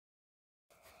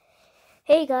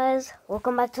Hey guys,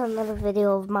 welcome back to another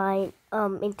video of mine.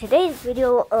 In today's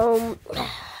video,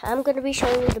 I'm gonna be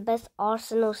showing you the best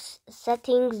Arsenal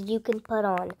settings you can put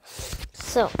on.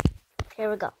 So, here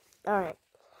we go. Alright,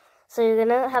 so you're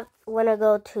gonna wanna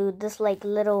go to this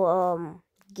little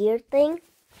gear thing.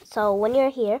 So when you're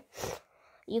here,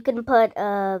 you can put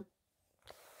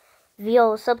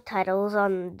VO subtitles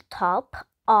on the top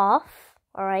off.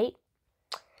 Alright,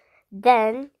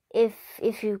 then if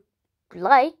you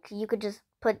like, you could just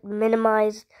put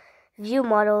minimize view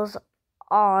models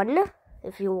on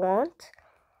if you want.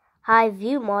 High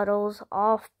view models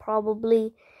off,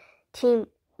 probably. Team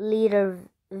leader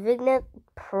vignette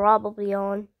probably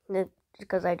on,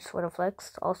 because I just want to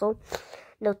flex. Also,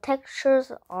 no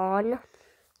textures on.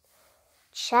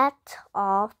 Chat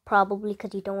off, probably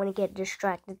because you don't want to get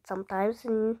distracted sometimes.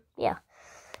 And yeah,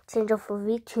 change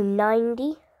FOV to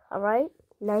 90. Alright,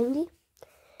 90.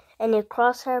 And your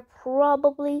crosshair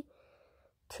probably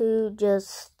to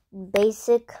just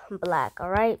basic black.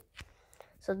 Alright,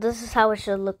 so this is how it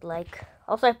should look like.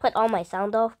 Also, I put all my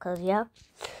sound off because yeah,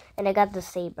 and I got the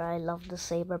saber. I love the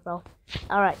saber, bro.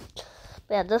 Alright,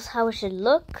 yeah, this is how it should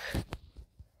look.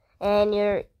 And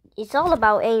it's all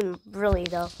about aim, really,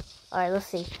 though. Alright, let's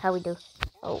see how we do.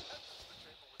 Oh,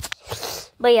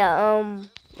 but yeah,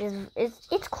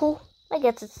 it's cool. I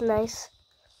guess it's nice.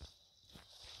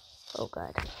 Oh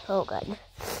god.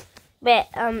 But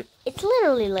it's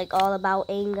literally like all about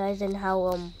aim, guys, and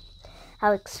how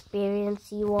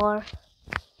experienced you are.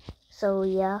 So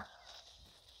yeah.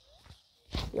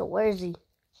 Yo, where is he?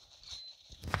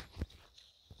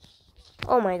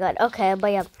 Oh my god. Okay,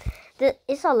 but yeah,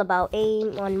 it's all about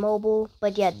aim on mobile.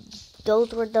 But yeah,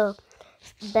 those were the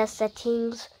best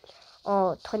settings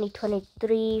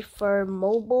 2023 for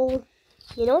mobile.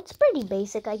 You know, it's pretty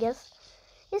basic, I guess.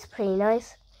 It's pretty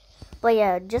nice. But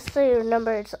yeah, just so you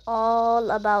remember, it's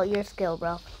all about your skill,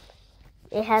 bro.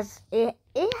 It has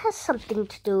something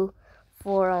to do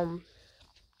for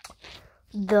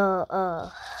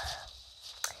the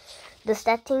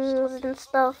settings and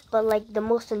stuff, but like the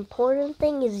most important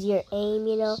thing is your aim,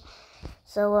 you know.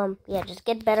 So yeah, just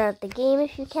get better at the game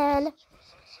if you can.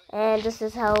 And this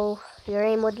is how your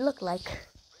aim would look like.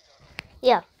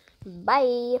 Yeah.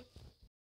 Bye.